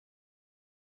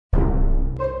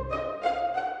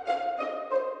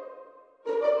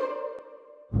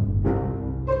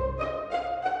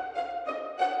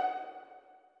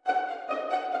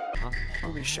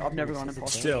I've never gone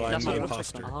imposter. Still, I'm That's the what it looks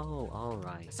imposter. like. Oh,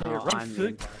 alright. Oh, I'm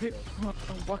the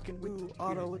fucking with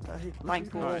auto with the hit.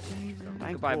 Thankful. Alright.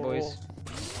 Goodbye, boys.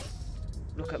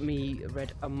 Look at me,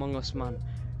 Red Among Us man.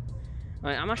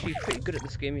 Right, I'm actually pretty good at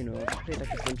this game, you know. I've played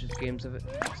like a bunch of games of it.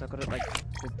 So I got it like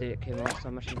the day it came out, so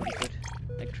I'm actually really good.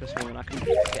 Like, trust me, when I can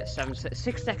get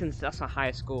 6 seconds, that's my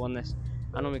highest score on this.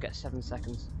 I normally get 7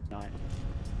 seconds. 9.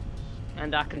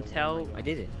 And I can tell I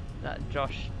did it. that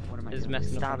Josh What am I is doing?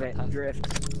 messing up. Stop on it. the task.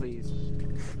 Drift, please.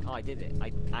 Oh, I did it.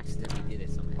 I accidentally did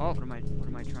it somehow. Oh, What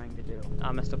am I trying to do?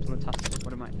 I messed up on the task.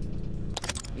 What am I?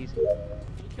 Easy. Can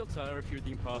you kill Tyler if you're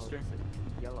the imposter?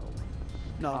 Yellow.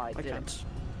 No, I did. can't.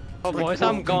 Oh, Like, boys,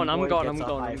 I'm gone. boy I'm gets a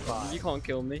gone. high five. You can't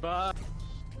kill me. Bye.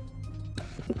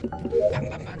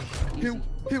 Who?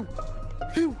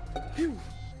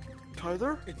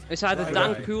 Tyler? It's either Right.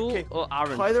 Dankpool Okay. or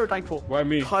Aaron. Tyler or Dankpool? Why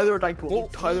me? Tyler or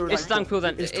Dankpool? Tyler or It's Dankpool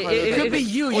then. It's I- Tyler. I- It if could be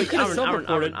you. You wait, could have Aaron,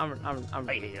 self-reported.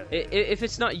 Aaron. If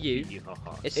it's not you,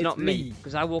 it's not me. me.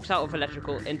 Because I walked out of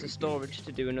electrical into storage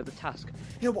to do another task.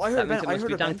 Yeah, well, I That heard means event. it I must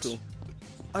be heard event.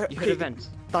 Dankpool. You heard event.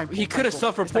 Dankpool. He could have Dankpool.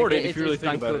 self-reported if you really It's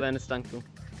think about Dankpool it. then. It's Dankpool.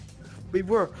 We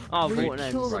were. Oh, you vote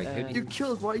then. killed Right, him. good. You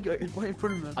killed white guy right in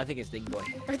front of him. I think it's Ding Boy.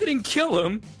 I didn't kill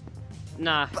him.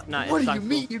 Nah, But nah. what It's do you Dankpool.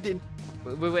 mean you didn't?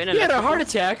 We were in He had a electrical, heart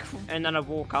attack. and then I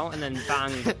walk out, and then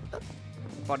bang.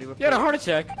 Body report. He had a heart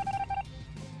attack.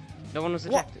 No one was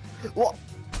What? ejected. What?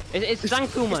 It's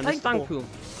Dankpool, man. It's Dankpool.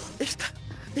 Dankpool.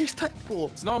 It's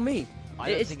Dankpool. It's not me. I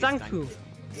don't It's think Dankpool.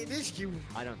 It is you.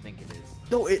 I don't think it is.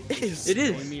 No, it is. It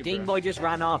Only is. me, Ding bro. Boy just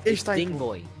ran off. It's It's Ding Dankpool.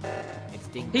 Boy. It's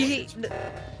Ding Boy.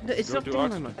 It's Go not do Dingboy,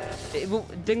 Oxford. man.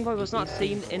 Dingboy was not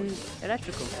seen in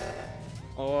electrical.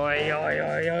 Oi, oi,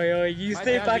 oi, oi, oi. You My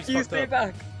stay dad back, just you fucked stay up.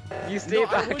 back. You stay No, I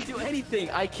back. wouldn't do anything.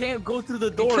 I can't go through the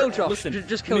You door. kill Josh. Listen, Just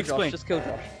let kill me Josh. explain. Just kill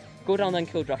Josh. Go down there and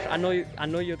kill Josh. I know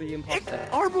you're the imposter.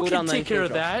 Arbo Go can down there take and care kill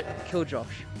of Josh. that. Kill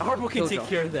Josh. Arbo can Kill take Josh.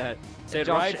 care of that. Said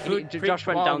Josh, right foot. Josh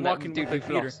went while down there. walking Dude, with we've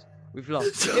Peter. lost. We've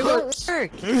lost. It won't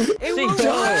work. It See, won't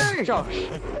work. Josh,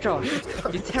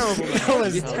 you're terrible,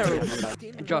 man. You're terrible.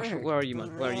 Josh, where are you,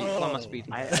 man? Where are you? Why am I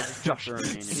speeding? I just Josh, threw him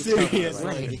in.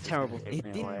 Seriously. you're terrible. It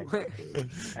didn't work.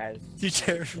 You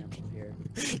terrible.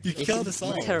 You killed us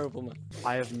all. You're terrible, man.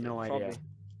 I have no idea. Probably.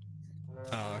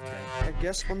 Oh, okay. I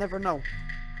guess we'll never know.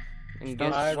 And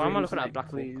guess, I why am I really looking at think, black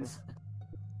please.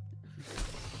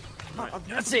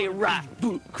 That's a right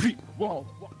boot creep wall.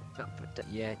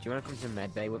 Yeah, do you want to come to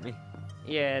Med Bay with me?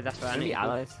 Yeah, that's right. I Can we need be to go.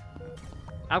 allies?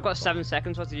 I've got 7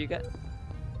 seconds. What did you get?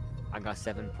 I got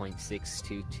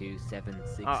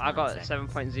 7.62276. Oh, I got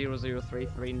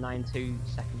 7.003392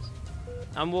 seconds.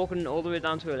 I'm walking all the way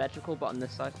down to electrical, but on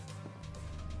this side.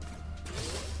 There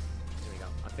we go.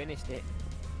 I finished it.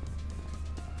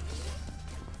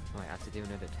 Right, I have to do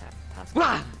another task.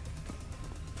 Wah!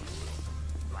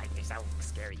 Right, this sounds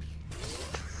scary.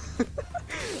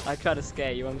 I tried to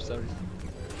scare you. I'm sorry.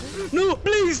 No,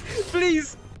 please,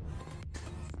 please.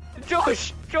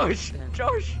 Josh.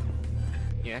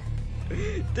 Yeah.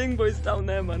 Dingboy's down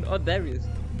there, man. Oh, there he is.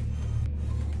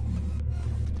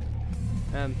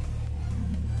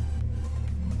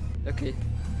 Okay.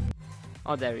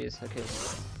 Oh, there he is. Okay.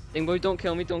 Dingboy, don't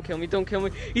kill me. Don't kill me. Don't kill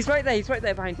me. He's right there. He's right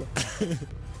there behind you.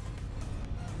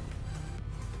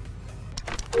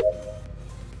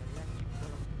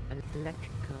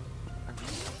 Electrical.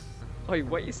 Oh,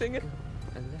 what are you singing?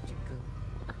 Electrical.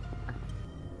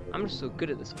 I'm just so good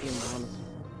at this game, man. Honestly.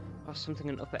 Oh, something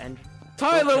in upper end.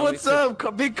 Tyler, Okay, what's we could-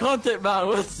 up? Big content man,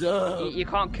 what's up? You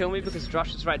can't kill me because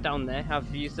Josh is right down there.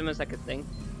 I've used him as like a thing,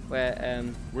 where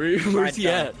Where's right he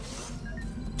down. at?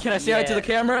 Can I say hi to Yeah. the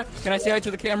camera? Can I say hi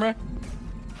to the camera?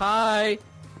 Hi.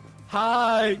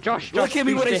 Hi. Josh, Look at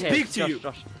me please when I stay here. speak to you.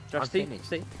 Josh, I'm see, finished.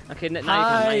 see. Okay, now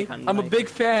Hi. you can. I'm a big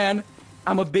fan.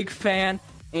 I'm a big fan.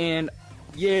 And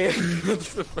yeah.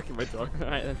 That's the fucking my dog.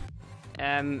 Right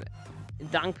then.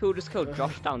 Dankpool just killed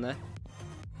Josh down there.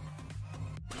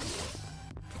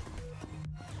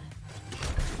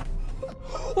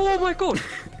 Oh my god!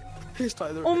 It's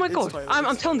Tyler. Oh my It's god! Tyler. I'm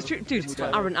It's telling the Tyler. truth, dude. It's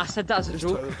Tyler. Aaron, I said that as a It's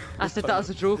joke. Tyler. I It's said that as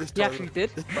a joke. It's He Tyler. actually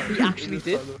did. It's Tyler. He actually It's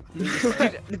did.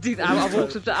 Tyler. Dude, I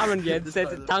walked up to Aaron yeah and It's said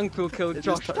Tyler. Dankpool killed It is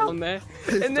Josh Tyler. down there,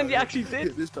 and then he actually did.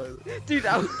 It is Tyler. Dude,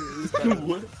 I... It is Tyler.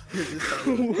 What? It is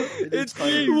Tyler. It is It's Tyler.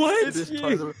 you. What? It is It's you.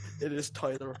 Tyler. It is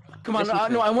Tyler. Come on, Listen to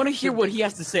no, me. I want to hear what he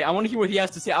has to say. I want to hear what he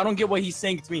has to say. I don't get what he's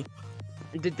saying to me.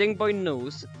 The Dingboy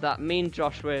knows that me and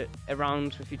Josh were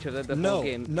around with each other the whole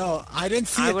game. No, I didn't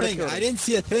see I a would've thing. killed I him. didn't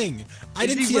see a thing. I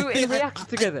didn't see we a were thing. in reactor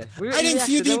together. We were I in didn't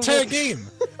see you reactor, the no entire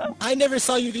one- game. I never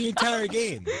saw you the entire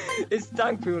game. It's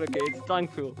Dankpool, okay? It's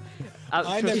Dankpool.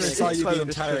 I trust never me, saw you the Tyler,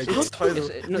 entire it's game.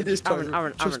 Tyler. No, It is Tyler.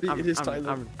 Aaron, Trust me, it is Tyler.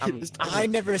 Aaron, It is Tyler. I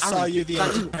never saw you the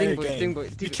entire Dingboy, game. Dingboy,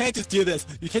 You dude. can't just do this.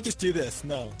 You can't just do this.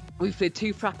 No. We've played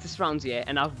 2 practice rounds, yeah,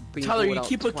 and I've been Tyler, called you out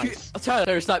keep twice.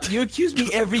 Tyler, stop. You accuse me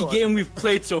every game we've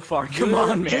played so far. Come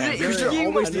on, man. Is it- You're you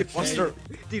always must- the imposter.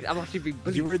 Dude, I'm actually being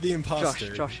bullied. You were the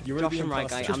imposter. Josh, You were Josh the and Right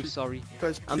Guy, imposter. I'm sorry.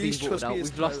 Guys, I'm being please voted trust out. me.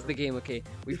 It's We've lost Tyler. the game, okay?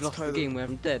 We've It's lost Tyler. the game where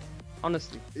I'm dead.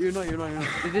 Honestly. You're not. You're not. You're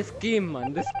not. This game,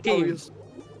 man. This Oh, game. yes.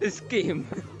 This game.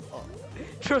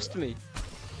 Trust me.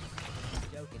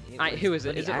 Alright, who is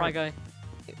it? Is it Right Guy?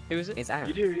 Who is it? It's Aaron.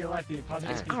 You do realize the imposter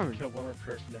It's can Aaron. kill one more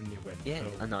person and you win. Yeah. So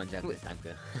Oh no, I'm joking. I'm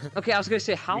good. Okay, I was gonna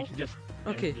say we how? can just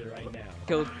Okay. end it right now.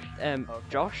 Killed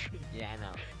Josh, Yeah, I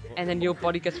know. and then your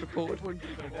body gets reported.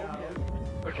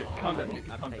 Okay, calm down.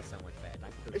 I Calm play down. so much better.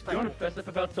 Like, You want to fess up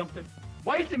about something?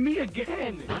 Why is it me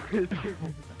again?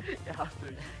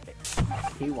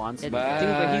 He wants. And Bye.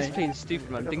 Dingboy, he's playing stupid,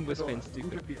 man. Dingboy's playing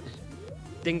stupid.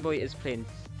 Dingboy is playing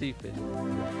stupid.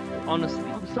 Honestly.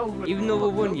 Even though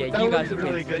we won, yeah, That you was guys are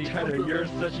really playing good, stupid. Tyler. You're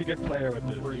such a good player with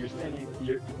this.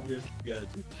 You're good.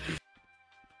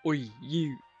 Oi,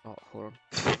 you. Oh, hold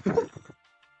on.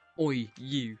 Oi,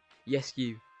 you. Yes,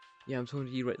 you. Yeah, I'm talking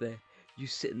to you right there. You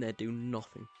sitting there doing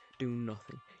nothing. Doing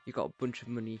nothing. You got a bunch of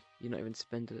money. You're not even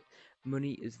spending it.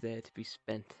 Money is there to be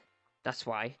spent. That's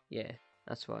why. Yeah,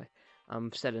 that's why.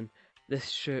 I'm selling this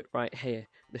shirt right here.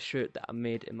 The shirt that I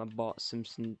made in my Bart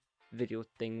Simpson video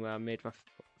thing where I made my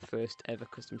first ever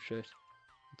custom shirt.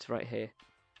 It's right here.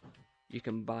 You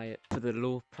can buy it for the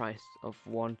low price of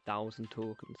 1,000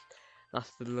 tokens.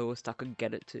 That's the lowest I could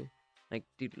get it to. Like,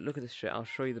 dude, look at this shit. I'll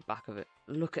show you the back of it.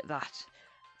 Look at that.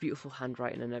 Beautiful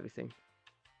handwriting and everything.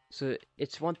 So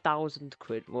it's 1,000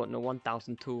 quid. Well, no,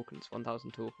 1,000 tokens.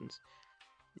 1,000 tokens.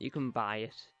 You can buy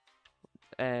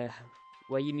it.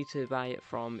 Where you need to buy it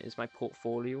from is my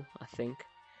portfolio, I think.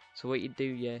 So what you do,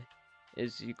 yeah,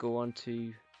 is you go on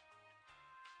to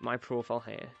my profile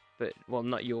here. But, well,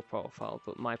 not your profile,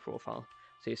 but my profile.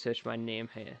 So you search my name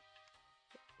here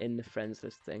in the friends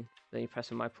list thing. Then you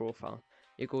press on my profile.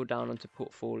 You go down onto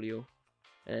portfolio,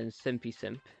 and then Simpy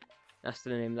Simp. That's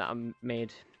the name that I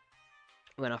made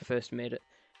when I first made it.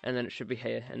 And then it should be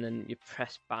here, and then you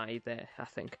press buy there, I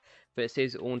think. But it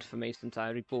says owned for me since I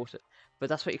already bought it. But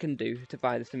that's what you can do to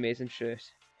buy this amazing shirt.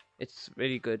 It's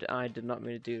really good. I did not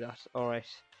mean to do that. Alright,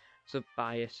 so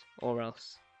buy it, or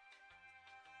else.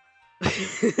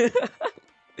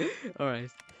 Alright.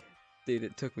 Dude,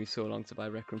 it took me so long to buy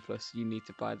Requiem Plus. You need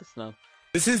to buy this now.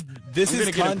 This is I'm gonna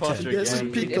get content. imposter Yes,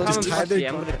 again. Pete, If I'm Just imposter, yeah,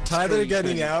 I'm Tyler, gonna destroy Tyler you.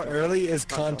 getting out early is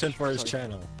Oh, content gosh, for his sorry.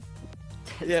 channel.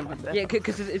 Yeah, man. Yeah,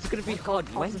 because it's gonna be hard.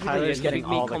 When Possibly Tyler's it's gonna be getting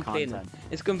me all the complaining. content.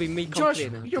 It's gonna be me Josh,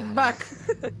 complaining. you're back.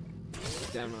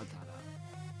 Damn right,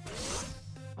 Tyler.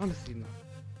 Honestly, man.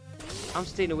 I'm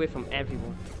staying away from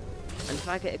everyone. And if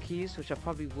I get accused, which I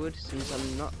probably would, since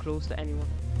I'm not close to anyone.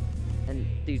 And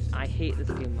dude, I hate this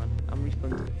game, man. I'm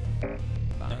refunded.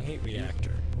 I hate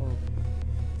Reactor. Oh.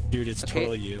 Dude, it's Okay,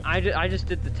 totally you. I just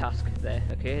did the task there,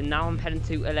 okay? And now I'm heading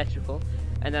to electrical,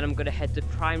 and then I'm gonna head to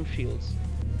prime shields.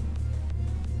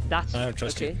 That's I don't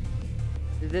trust okay.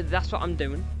 That's what I'm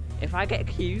doing. If I get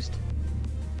accused,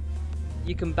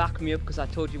 you can back me up because I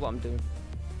told you what I'm doing.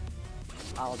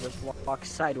 I'll just walk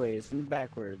sideways and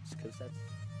backwards, because that's.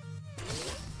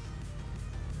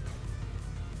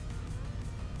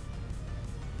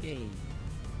 Yay.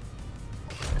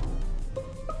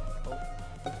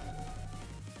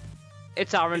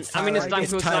 It's Aaron. It's I mean, it's Tyler. Danko.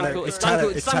 It's It's Tyler. Danko. It's It's Danko.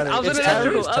 Tyler. It's It's Danko. I was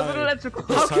Tyler. in It's Tyler. electrical. It's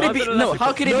I was in Tyler. electrical. How can it be? No,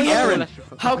 how can it be Aaron?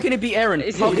 How can it be Aaron?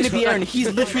 Is How he- can it be Aaron?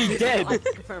 He's literally dead. I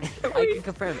can confirm. I can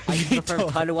confirm. I can confirm.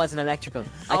 Tyler wasn't electrical.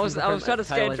 I was trying to Tyler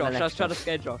scare wasn't Josh. I was trying to electrical.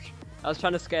 scare Josh. I was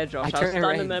trying to scare Josh. I I was turned standing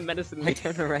around. there menacing I me.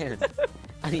 turned around,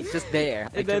 and he's just there.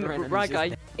 I And then turned around and right he's just guy-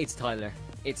 there. It's Tyler.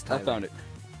 It's I Tyler. found it.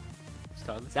 It's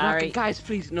Tyler. Right, Sorry. guys,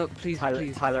 please, no, please,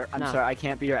 please. Tyler, I'm No. sorry, I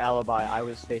can't be your alibi. I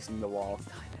was facing the wall.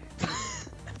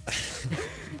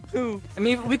 I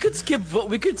mean, we could skip vote.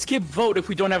 We could skip vote if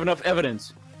we don't have enough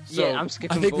evidence. So, Yeah, I'm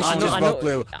skipping. I think we vote. should know- just know- vote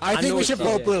blue. I think know we it's should you,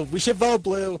 vote yeah. blue. We should vote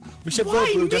blue. We should Why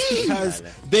vote blue just me? because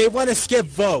they want to skip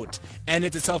vote, and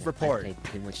it's a I self-report. played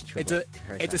too much It's trouble.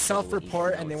 a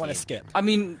self-report, and they want to skip. I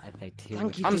mean, I played too Thank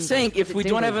much. you. I'm saying if we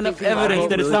don't have enough Think about it. evidence,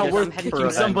 then it's not worth I'm heading kicking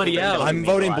to somebody Electrical. out. I'm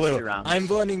voting blue. Last round. I'm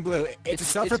voting blue. It's a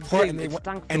self-report, and they it's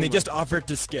Danko, and they man. just offered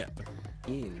to skip.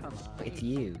 You. It's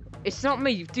you. It's not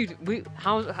me, dude.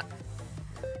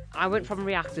 I went from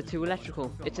reactor to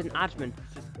electrical. It's an admin.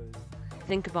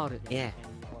 Think about it. Yeah.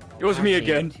 It was me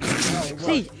again.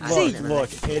 See,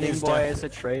 Look, it is Boy def- is a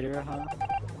traitor, huh?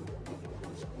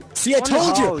 See, I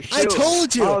told you! Oh, I shoot.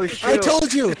 told you! Oh, I shoot.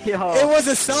 told you! Yo. It was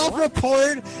a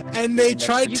self-report, and they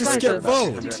tried You to guys skip are-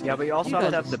 vote. Yeah, but you also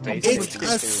have to have the base.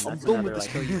 It's I'm a done with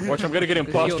this. Watch, I'm gonna get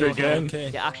imposter again.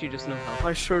 Okay. You actually just know how.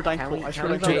 I sure Can thankful. we- I can sure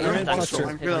we thankful. vote I'm on imposter?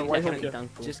 gonna It's white definitely hope.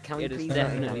 thankful. Just can we It is please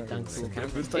definitely vote?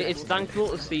 thankful. It's It's thankful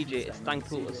to CJ. It's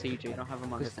thankful to CJ. You don't have a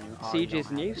manga thing. Oh, CJ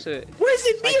is new, so Why is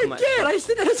it me Psycho Man. again? I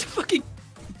said that's fucking.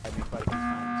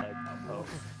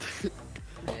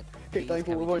 Okay,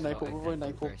 thankful, we're voting thankful, we're voting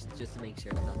thankful. Just to make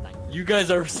sure it's not thankful. You guys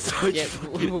are such yeah.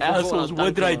 fucking assholes.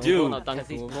 What did I do? We're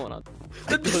voting on.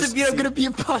 That doesn't mean I'm gonna be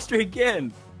imposter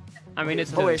again. I mean,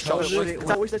 it's Oh wait, Josh. Josh, it's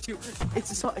always that you.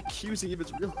 It's not accusing if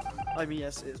it's real. I mean,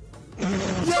 yes, it is.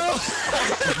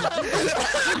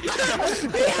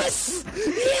 Yes!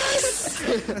 Yes!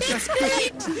 It's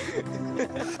great!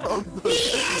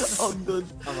 I'm done.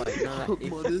 Oh my god. I'm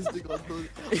monistic, I'm done.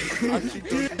 Actually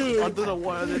done. I don't know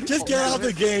why I did. Just get off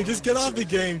the game. Just get off the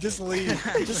game. Just leave.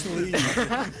 Just leave.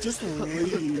 Just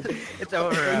leave. It's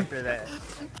over after that.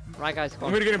 Right, guys, come I'm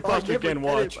on. gonna get imposter again.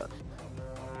 Watch.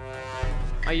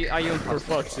 Are you For imposter?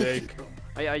 fuck's sake.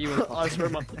 Are you I imposter? swear,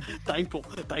 man. Thankful.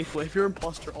 If you're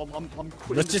imposter, I'm quitting.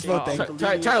 Let's just the game. vote thankful.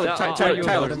 Tyler, you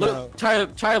Tyler, vote? look,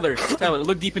 Tyler,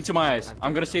 look deep into my eyes.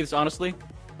 I'm gonna say this honestly.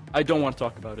 I don't want to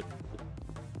talk about it.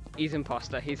 He's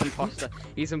imposter. He's imposter.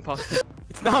 He's imposter.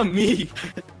 It's not me.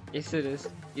 Yes, it is.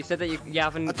 You said that you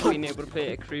haven't been able to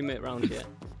play a crewmate round yet.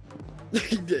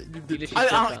 You did. You literally said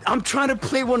that. I'm trying to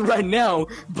play one right now,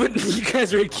 but you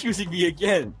guys are accusing me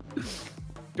again.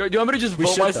 Do you want me to just We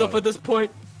vote should, myself though. at this point?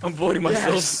 I'm voting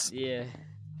myself. Yes. Yeah.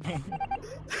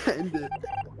 End it.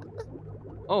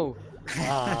 Oh.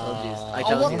 I Oh,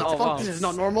 told what you. the Oh, fuck? wow. This is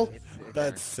not normal.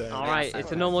 That's sad. All right.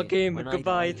 It's a normal game.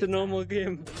 Goodbye. It's a normal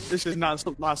game. This is not.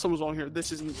 Someone's wrong here.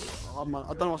 This isn't. Oh man, I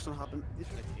don't know what's gonna happen.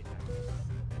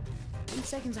 10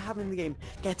 seconds of having the game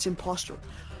gets imposter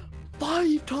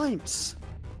 5 times,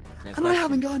 and I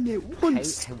haven't gotten it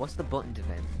once. What's the button to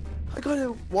them? I got it.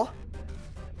 What?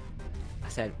 I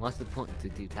said, what's the button to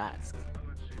do tasks?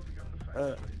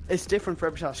 It's different for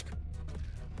every task.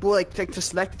 But like to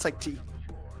select, it's like T.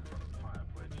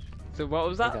 So what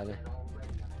was I that? got it.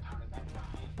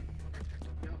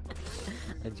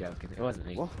 I'm joking. It wasn't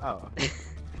me. What? Oh.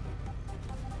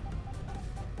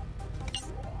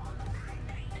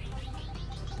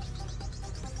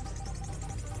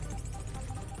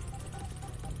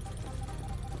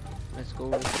 Let's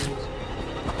go. Oh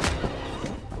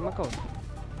my god.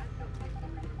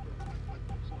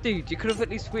 Dude, you could have at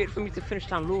least waited for me to finish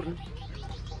downloading.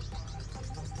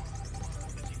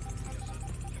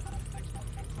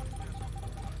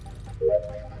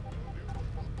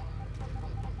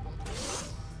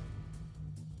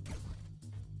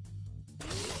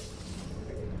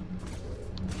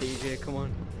 DJ, come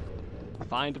on.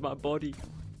 Find my body.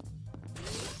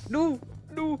 No!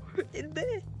 No! In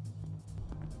there!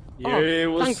 Yeah,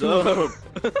 what's thank you. up?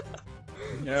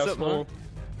 Yeah, What's up, man?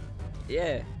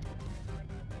 Yeah.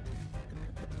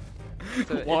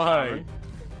 So, it's Why? Aaron.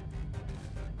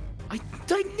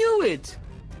 I knew it.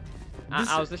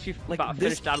 I was literally like, about to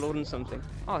this- finish downloading something.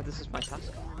 Oh, this is my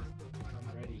task.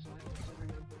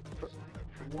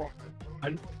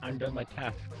 I'm done my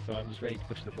task, so I'm just ready to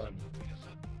push the button.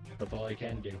 That's all I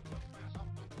can do.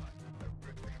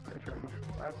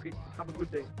 Have a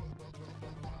good day.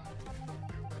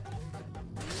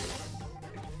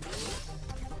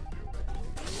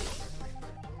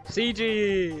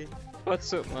 CG!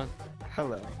 What's up, man?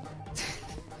 Hello.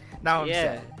 Now I'm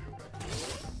Yeah. sad.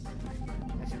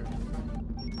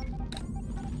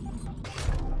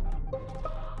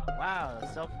 Wow,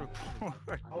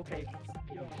 self-report. Okay,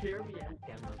 hear me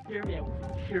out. Hear me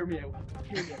out. Hear me out.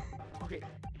 Hear me out. Okay,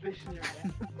 listen here.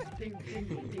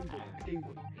 Ding.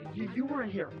 You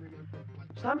weren't here.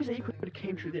 So that means that you could have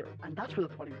came through there, and that's where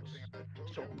the funny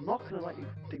was. So I'm not gonna let you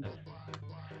ding.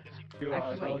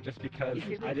 Well, just because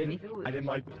I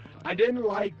didn't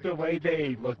like the way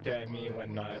they looked at me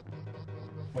when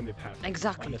they passed.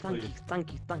 Exactly, Honestly,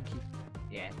 thank you.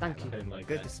 Yeah, Thank you. I didn't like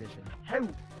good that. decision. How?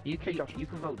 You Okay, Josh. can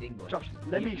vote Dingo. Josh,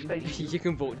 let me explain. to you. You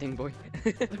can vote, Ding Boy.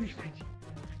 Let me explain. to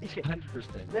you. Okay,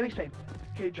 100%. let me explain.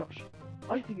 Okay, Josh.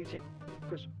 I think it's him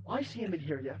because I see him in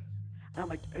here, yeah. And I'm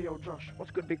like, hey, yo, Josh,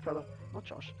 what's good, big fella? Not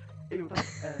Josh. Hey, yo,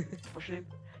 what's your name?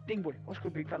 Ding Boy, what's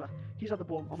good, big fella? He's at the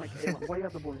ball. I'm like, hey, man, why you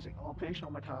at the ball? He's like, oh, I'm finishing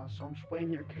all my tasks, so I'm just waiting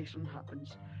here in case something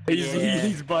happens.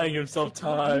 He's buying himself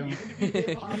time.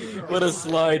 What a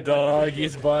sly dog.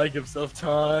 He's buying himself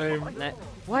time. Nah,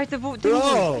 why the vote Ding Boy?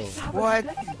 Bro! What?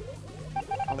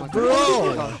 Oh my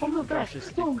Bro! God. I'm the Josh best.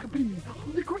 is No, completely.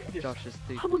 I'm the greatest. Josh is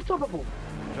stupid. I'm unstoppable.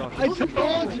 Josh I is stupid.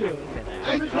 told you!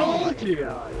 I told you!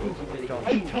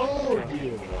 I told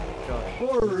you! Josh.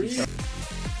 For a reason!